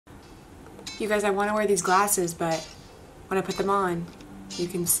You guys, I want to wear these glasses, but when I put them on, you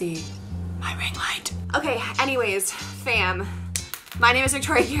can see my ring light. Okay, anyways, fam. My name is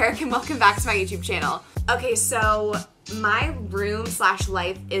Victoria Garrick and welcome back to my YouTube channel. Okay, so my room slash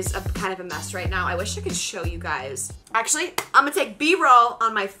life is kind of a mess right now. I wish I could show you guys. Actually, I'm gonna take B-roll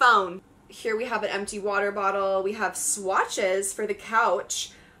on my phone. Here we have an empty water bottle. We have swatches for the couch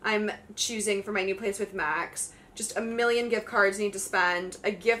I'm choosing for my new place with Max. Just a million gift cards I need to spend,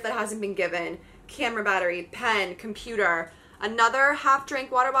 a gift that hasn't been given, camera battery, pen, computer, another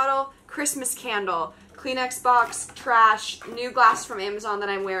half-drink water bottle, Christmas candle, Kleenex box, trash, new glass from Amazon that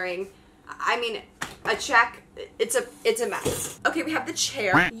I'm wearing. I mean, a check. It's a mess. Okay, we have the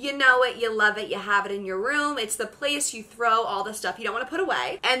chair. You know it, you love it, you have it in your room. It's the place you throw all the stuff you don't want to put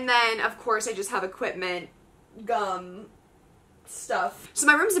away. And then, of course, I just have equipment, gum, stuff. So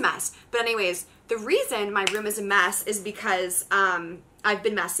my room's a mess. But anyways, the reason my room is a mess is because I've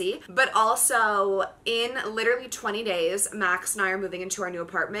been messy, but also in literally 20 days, Max and I are moving into our new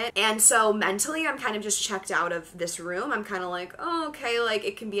apartment. And so mentally, I'm kind of just checked out of this room. I'm kind of like, oh, okay, like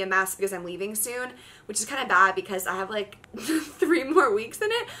it can be a mess because I'm leaving soon, which is kind of bad because I have like 3 more weeks in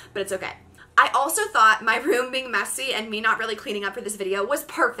it, but it's okay. I also thought my room being messy and me not really cleaning up for this video was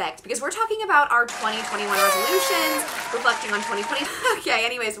perfect because we're talking about our 2021 resolutions, reflecting on 2020. Okay,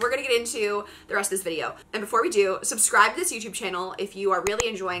 anyways, we're gonna get into the rest of this video. And before we do, subscribe to this YouTube channel if you are really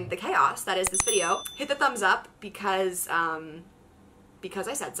enjoying the chaos that is this video. Hit the thumbs up because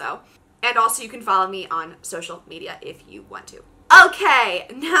I said so. And also you can follow me on social media if you want to. Okay,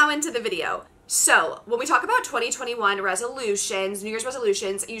 now into the video. So, when we talk about 2021 resolutions, New Year's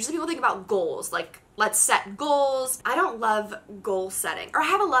resolutions, usually people think about goals, like, let's set goals. I don't love goal setting, or I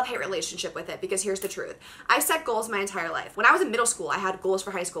have a love-hate relationship with it, because here's the truth. I set goals my entire life. When I was in middle school, I had goals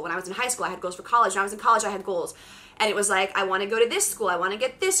for high school. When I was in high school, I had goals for college. When I was in college, I had goals. And it was like, I want to go to this school, I want to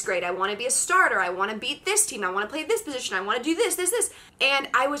get this grade, I want to be a starter, I want to beat this team, I want to play this position, I want to do this. And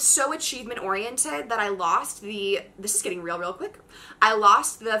I was so achievement-oriented that I lost this is getting real quick. I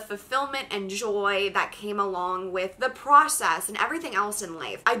lost the fulfillment and joy that came along with the process and everything else in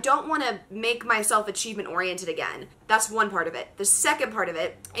life. I don't want to make myself achievement-oriented again. That's one part of it. The second part of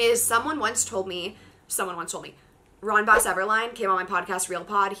it is someone once told me, Ron Boss Everline came on my podcast, Real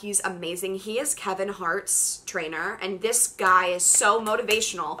Pod. He's amazing. He is Kevin Hart's trainer, and this guy is so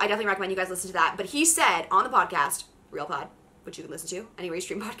motivational. I definitely recommend you guys listen to that. But he said on the podcast, Real Pod, which you can listen to anywhere you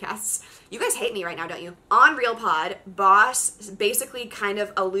stream podcasts. You guys hate me right now, don't you? On Real Pod, Boss basically kind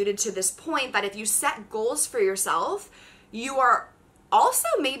of alluded to this point that if you set goals for yourself, you are also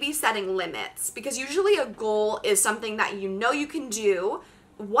maybe setting limits, because usually a goal is something that you know you can do.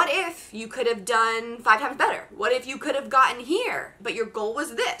 What if you could have done 5 times better? What if you could have gotten here, but your goal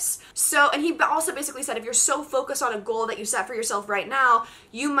was this? So, and he also basically said if you're so focused on a goal that you set for yourself right now,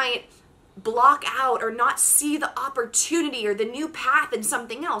 you might block out or not see the opportunity or the new path in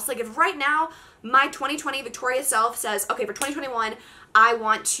something else. Like if right now, my 2020 Victoria self says, okay, for 2021, I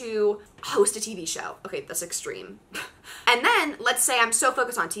want to host a TV show. Okay, that's extreme. And then let's say I'm so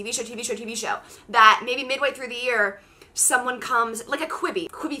focused on TV show, that maybe midway through the year, someone comes, like a Quibi.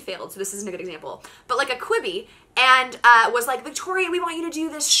 Quibi failed, so this isn't a good example. But like a Quibi, and was like, Victoria, we want you to do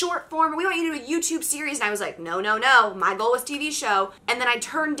this short form, or we want you to do a YouTube series. And I was like, no. My goal was TV show. And then I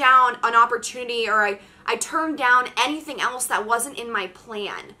turned down an opportunity, or I turned down anything else that wasn't in my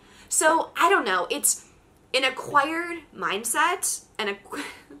plan. So, I don't know. It's an acquired mindset, and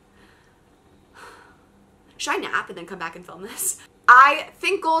should I nap and then come back and film this? I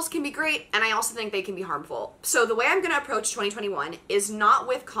think goals can be great, and I also think they can be harmful. So the way I'm going to approach 2021 is not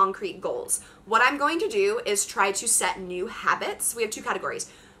with concrete goals. What I'm going to do is try to set new habits. We have 2 categories.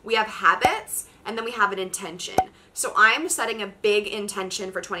 We have habits, and then we have an intention. So I'm setting a big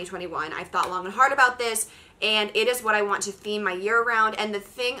intention for 2021. I've thought long and hard about this, and it is what I want to theme my year around, and the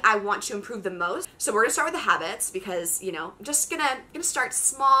thing I want to improve the most. So we're gonna start with the habits because, you know, just gonna start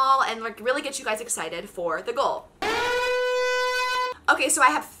small and like really get you guys excited for the goal. Okay, so I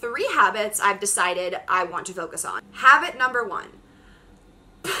have 3 habits I've decided I want to focus on. Habit number 1.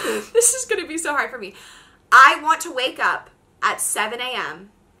 This is gonna be so hard for me. I want to wake up at 7 a.m.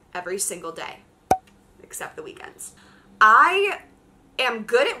 every single day, except the weekends. I am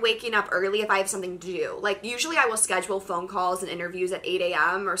good at waking up early if I have something to do. Like usually I will schedule phone calls and interviews at 8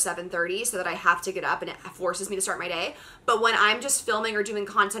 a.m. or 7:30 so that I have to get up and it forces me to start my day. But when I'm just filming or doing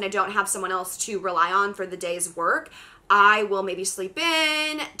content, I don't have someone else to rely on for the day's work, I will maybe sleep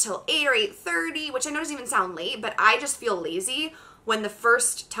in till 8 or 8:30, which I know doesn't even sound late, but I just feel lazy when the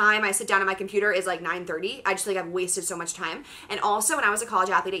first time I sit down at my computer is like 9:30. I just feel like I've wasted so much time. And also when I was a college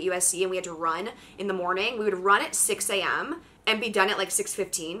athlete at USC and we had to run in the morning, we would run at 6 a.m. and be done at like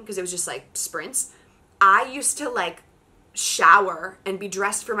 6:15 because it was just like sprints, I used to like shower and be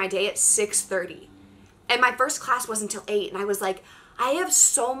dressed for my day at 6:30. And my first class wasn't until 8. And I was like, I have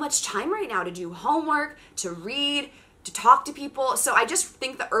so much time right now to do homework, to read, to talk to people. So I just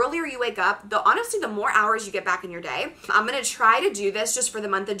think the earlier you wake up, honestly, the more hours you get back in your day. I'm going to try to do this just for the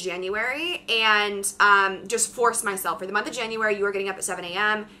month of January and just force myself. For the month of January, you are getting up at 7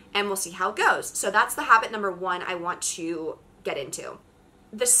 a.m. and we'll see how it goes. So that's the habit number 1 I want to get into.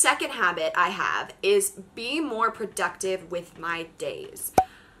 The second habit I have is be more productive with my days.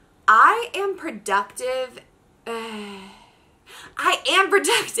 I am productive,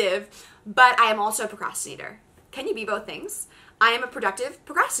 but I am also a procrastinator. Can you be both things? I am a productive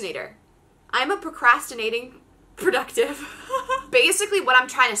procrastinator. I'm a procrastinating productive. Basically, what I'm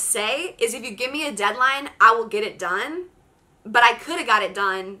trying to say is if you give me a deadline, I will get it done. But I could have got it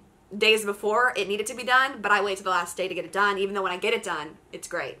done days before it needed to be done, but I wait till the last day to get it done, even though when I get it done, it's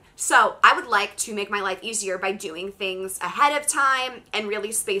great. So I would like to make my life easier by doing things ahead of time and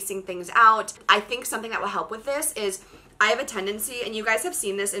really spacing things out. I think something that will help with this is I have a tendency, and you guys have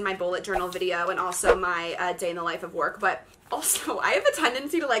seen this in my bullet journal video and also my day in the life of work, but also I have a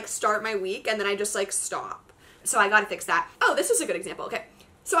tendency to like start my week and then I just like stop. So I gotta fix that. Oh, this is a good example. Okay.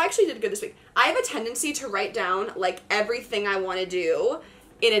 So I actually did good this week. I have a tendency to write down like everything I want to do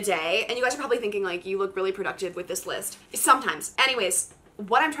in a day, and you guys are probably thinking like, you look really productive with this list. Sometimes. Anyways,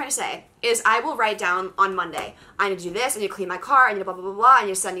 what I'm trying to say is I will write down on Monday, I need to do this, I need to clean my car, I need to blah, blah, blah, blah, I need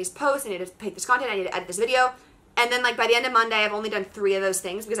to send these posts, I need to make this content, I need to edit this video, and then like by the end of Monday, I've only done 3 of those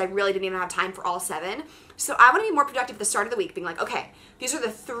things because I really didn't even have time for all 7. So I want to be more productive at the start of the week, being like, okay, these are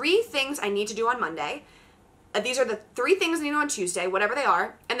the 3 things I need to do on Monday, these are the 3 things I need to do on Tuesday, whatever they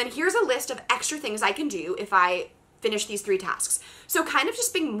are, and then here's a list of extra things I can do if I finish these 3 tasks. So kind of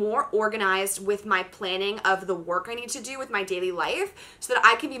just being more organized with my planning of the work I need to do with my daily life so that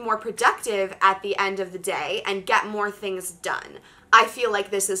I can be more productive at the end of the day and get more things done. I feel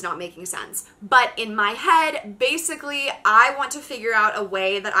like this is not making sense. But in my head, basically, I want to figure out a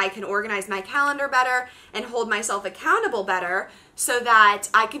way that I can organize my calendar better and hold myself accountable better so that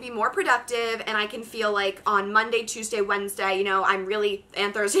I can be more productive and I can feel like on Monday, Tuesday, Wednesday, you know,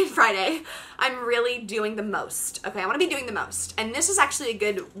 and Thursday and Friday, I'm really doing the most. Okay, I want to be doing the most. And this is actually a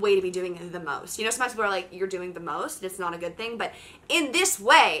good way to be doing the most. You know, sometimes people are like, you're doing the most. It's not a good thing. But in this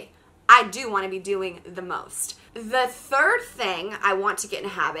way, I do want to be doing the most. The third thing I want to get in a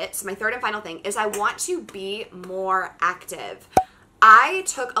habit, so my third and final thing, is I want to be more active. I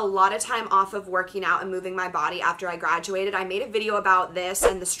took a lot of time off of working out and moving my body after I graduated. I made a video about this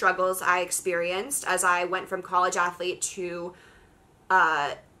and the struggles I experienced as I went from college athlete to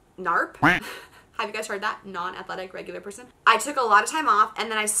NARP. Have you guys heard that? Non-athletic regular person. I took a lot of time off and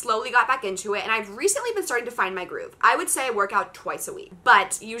then I slowly got back into it, and I've recently been starting to find my groove. I would say I work out twice a week,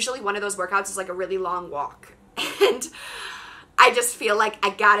 but usually one of those workouts is like a really long walk. And I just feel like I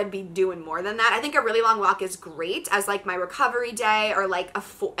gotta be doing more than that. I think a really long walk is great as like my recovery day or like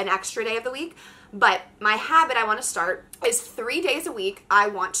an extra day of the week. But my habit I want to start is 3 days a week I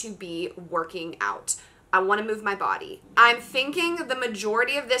want to be working out. I want to move my body. I'm thinking the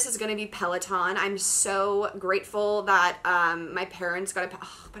majority of this is going to be Peloton. I'm so grateful that my parents got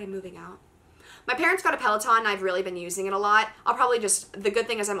but I'm moving out. My parents got a Peloton and I've really been using it a lot. I'll probably the good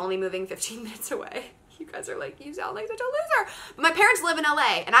thing is I'm only moving 15 minutes away. You guys are like, you sound like such a loser. But my parents live in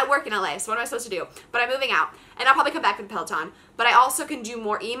LA and I work in LA, so what am I supposed to do? But I'm moving out and I'll probably come back with the Peloton. But I also can do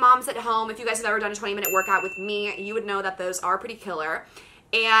more EMOMs at home. If you guys have ever done a 20-minute workout with me, you would know that those are pretty killer.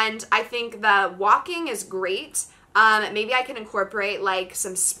 And I think the walking is great. Maybe I can incorporate like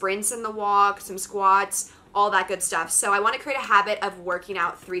some sprints in the walk, some squats, all that good stuff. So I want to create a habit of working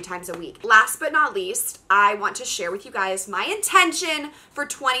out 3 times a week. Last but not least, I want to share with you guys my intention for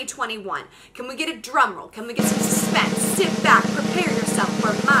 2021. Can we get a drum roll? Can we get some suspense? Sit back, prepare yourself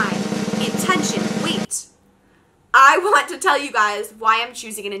for my intention. Wait, I want to tell you guys why I'm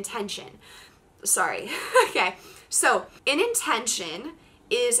choosing an intention. Sorry. Okay, so an intention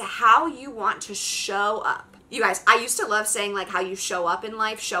is how you want to show up. You guys, I used to love saying like how you show up in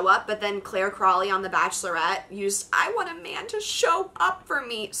life, show up, but then Claire Crawley on The Bachelorette used, I want a man to show up for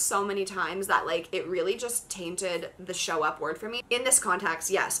me so many times that like it really just tainted the show up word for me. In this context,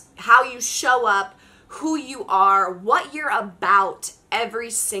 yes, how you show up, who you are, what you're about every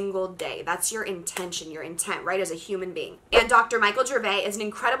single day. That's your intention, your intent, right, as a human being. And Dr. Michael Gervais is an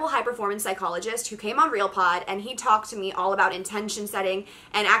incredible high-performance psychologist who came on RealPod, and he talked to me all about intention setting,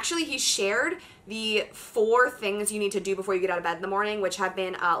 and actually he shared the 4 things you need to do before you get out of bed in the morning, which have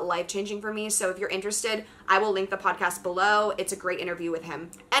been life-changing for me. So if you're interested, I will link the podcast below. It's a great interview with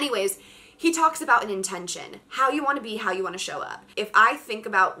him. Anyways, He talks about an intention, how you want to be, how you want to show up. If I think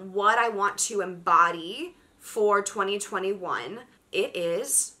about what I want to embody for 2021, it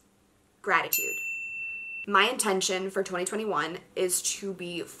is gratitude. My intention for 2021 is to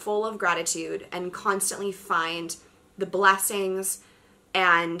be full of gratitude and constantly find the blessings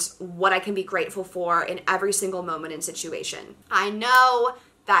and what I can be grateful for in every single moment and situation. I know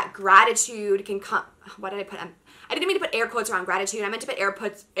that gratitude can come, what did I put? I didn't mean to put air quotes around gratitude. I meant to put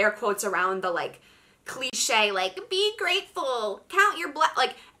air quotes around the like cliche, like be grateful, count your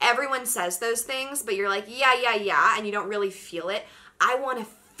like everyone says those things, but you're like, yeah, and you don't really feel it. I want to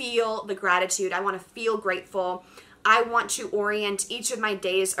feel the gratitude. I want to feel grateful. I want to orient each of my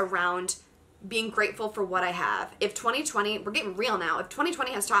days around being grateful for what I have. If 2020, we're getting real now, if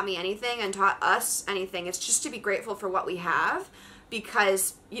 2020 has taught me anything and taught us anything, it's just to be grateful for what we have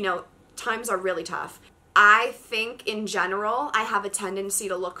because, you know, times are really tough. I think in general, I have a tendency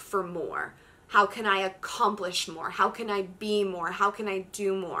to look for more. How can I accomplish more? How can I be more? How can I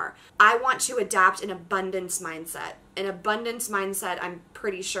do more? I want to adapt an abundance mindset. An abundance mindset, I'm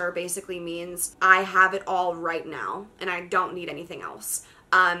pretty sure, basically means I have it all right now and I don't need anything else.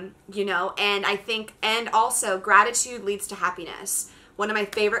 You know, and I think, and also gratitude leads to happiness. One of my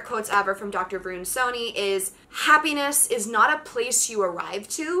favorite quotes ever from Dr. Varun Soni is, happiness is not a place you arrive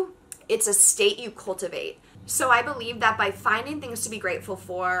to, it's a state you cultivate. So I believe that by finding things to be grateful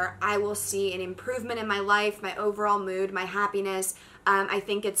for, I will see an improvement in my life, my overall mood, my happiness. I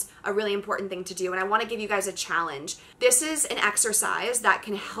think it's a really important thing to do, and I want to give you guys a challenge. This is an exercise that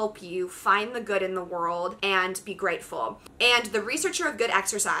can help you find the good in the world and be grateful. And the researcher of good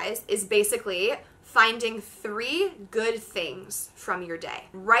exercise is basically finding 3 good things from your day.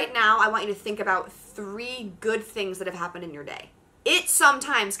 Right now, I want you to think about 3 good things that have happened in your day. It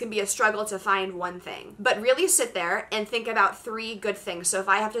sometimes can be a struggle to find one thing, but really sit there and think about 3 good things. So if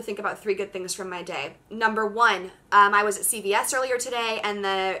I have to think about 3 good things from my day, number 1, I was at CVS earlier today and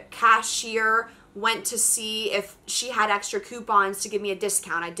the cashier went to see if she had extra coupons to give me a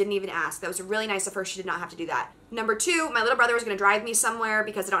discount. I didn't even ask. That was really nice of her. She did not have to do that. Number 2, my little brother was going to drive me somewhere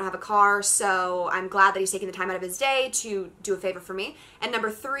because I don't have a car, so I'm glad that he's taking the time out of his day to do a favor for me. And number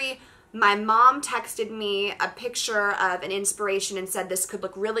 3, my mom texted me a picture of an inspiration and said this could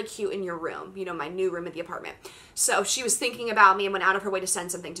look really cute in your room, you know, my new room at the apartment. So she was thinking about me and went out of her way to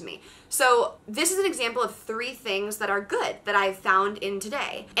send something to me. So this is an example of 3 things that are good that I've found in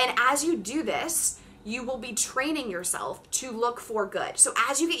today. And as you do this, you will be training yourself to look for good. So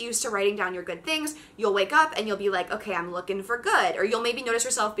as you get used to writing down your good things, you'll wake up and you'll be like, okay, I'm looking for good. Or you'll maybe notice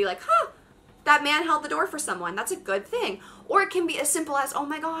yourself be like, huh, that man held the door for someone. That's a good thing. Or it can be as simple as, oh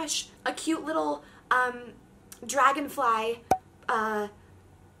my gosh, a cute little dragonfly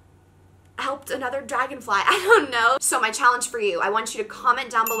helped another dragonfly. I don't know. So my challenge for you, I want you to comment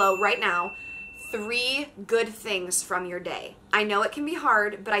down below right now 3 good things from your day. I know it can be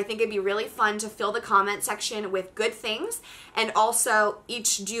hard, but I think it'd be really fun to fill the comment section with good things and also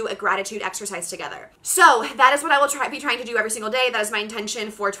each do a gratitude exercise together. So that is what I will be trying to do every single day. That is my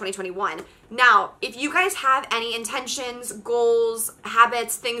intention for 2021. Now, if you guys have any intentions, goals,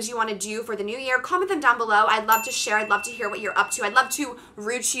 habits, things you want to do for the new year, comment them down below. I'd love to share. I'd love to hear what you're up to. I'd love to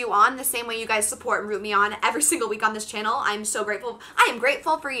root you on the same way you guys support and root me on every single week on this channel. I'm so grateful. I am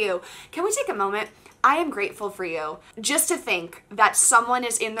grateful for you. Can we take a moment? I am grateful for you. Just to think that someone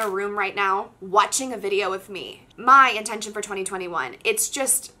is in their room right now watching a video of me. My intention for 2021. It's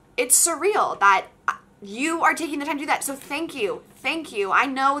surreal that you are taking the time to do that. So thank you. Thank you. I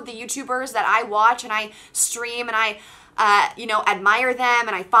know the YouTubers that I watch and I stream and I, you know, admire them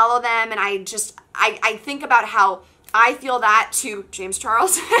and I follow them and I think about how I feel that to James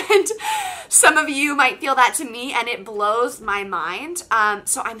Charles and some of you might feel that to me and it blows my mind.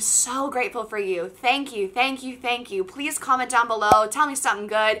 So I'm so grateful for you. Thank you, thank you, thank you. Please comment down below. Tell me something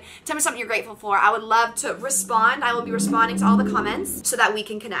good. Tell me something you're grateful for. I would love to respond. I will be responding to all the comments so that we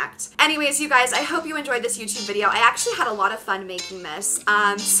can connect. Anyways, you guys, I hope you enjoyed this YouTube video. I actually had a lot of fun making this.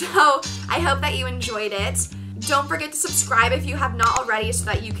 So I hope that you enjoyed it. Don't forget to subscribe if you have not already so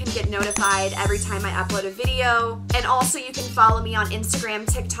that you can get notified every time I upload a video. And also you can follow me on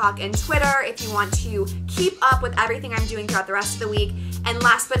Instagram, TikTok, and Twitter if you want to keep up with everything I'm doing throughout the rest of the week. And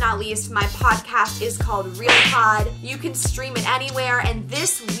last but not least, my podcast is called Real Pod. You can stream it anywhere. And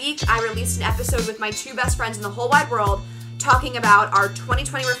this week I released an episode with my 2 best friends in the whole wide world talking about our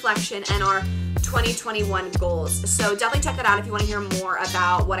 2020 reflection and our 2021 goals. So definitely check that out if you want to hear more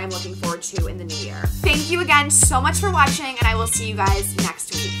about what I'm looking forward to in the new year. Thank you again so much for watching, and I will see you guys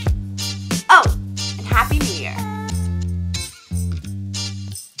next week. Oh, and Happy New Year.